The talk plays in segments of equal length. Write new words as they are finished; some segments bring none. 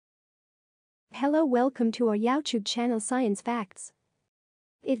Hello, welcome to our YouTube channel Science Facts.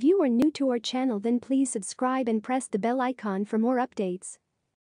 If you are new to our channel, then please subscribe and press the bell icon for more updates.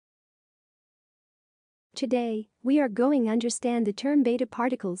 Today, we are going to understand the term beta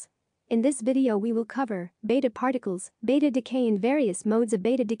particles. In this video we will cover beta particles, beta decay and various modes of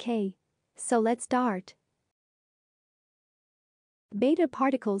beta decay. So let's start. Beta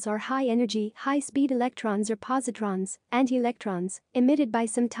particles are high-energy, high-speed electrons or positrons, anti-electrons, emitted by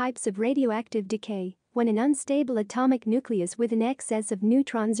some types of radioactive decay when an unstable atomic nucleus with an excess of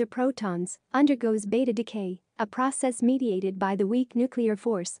neutrons or protons undergoes beta decay, a process mediated by the weak nuclear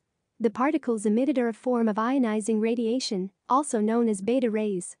force. The particles emitted are a form of ionizing radiation, also known as beta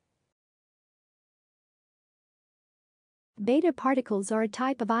rays. Beta particles are a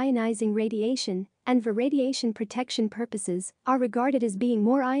type of ionizing radiation, and for radiation protection purposes, are regarded as being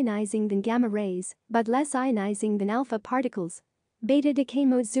more ionizing than gamma rays, but less ionizing than alpha particles. Beta decay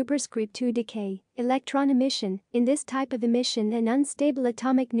mode superscript 2 decay, electron emission. In this type of emission, an unstable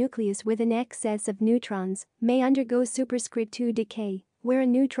atomic nucleus with an excess of neutrons may undergo superscript 2 decay, where a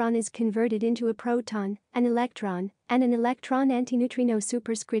neutron is converted into a proton, an electron, and an electron antineutrino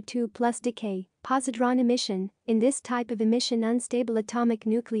superscript 2 plus decay, positron emission. In this type of emission, unstable atomic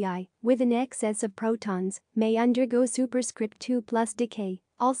nuclei with an excess of protons may undergo superscript 2 plus decay,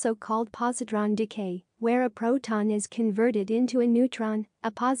 also called positron decay, where a proton is converted into a neutron,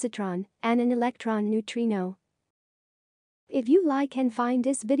 a positron, and an electron neutrino. If you like and find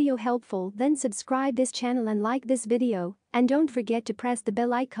this video helpful, then subscribe this channel and like this video, and don't forget to press the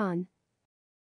bell icon.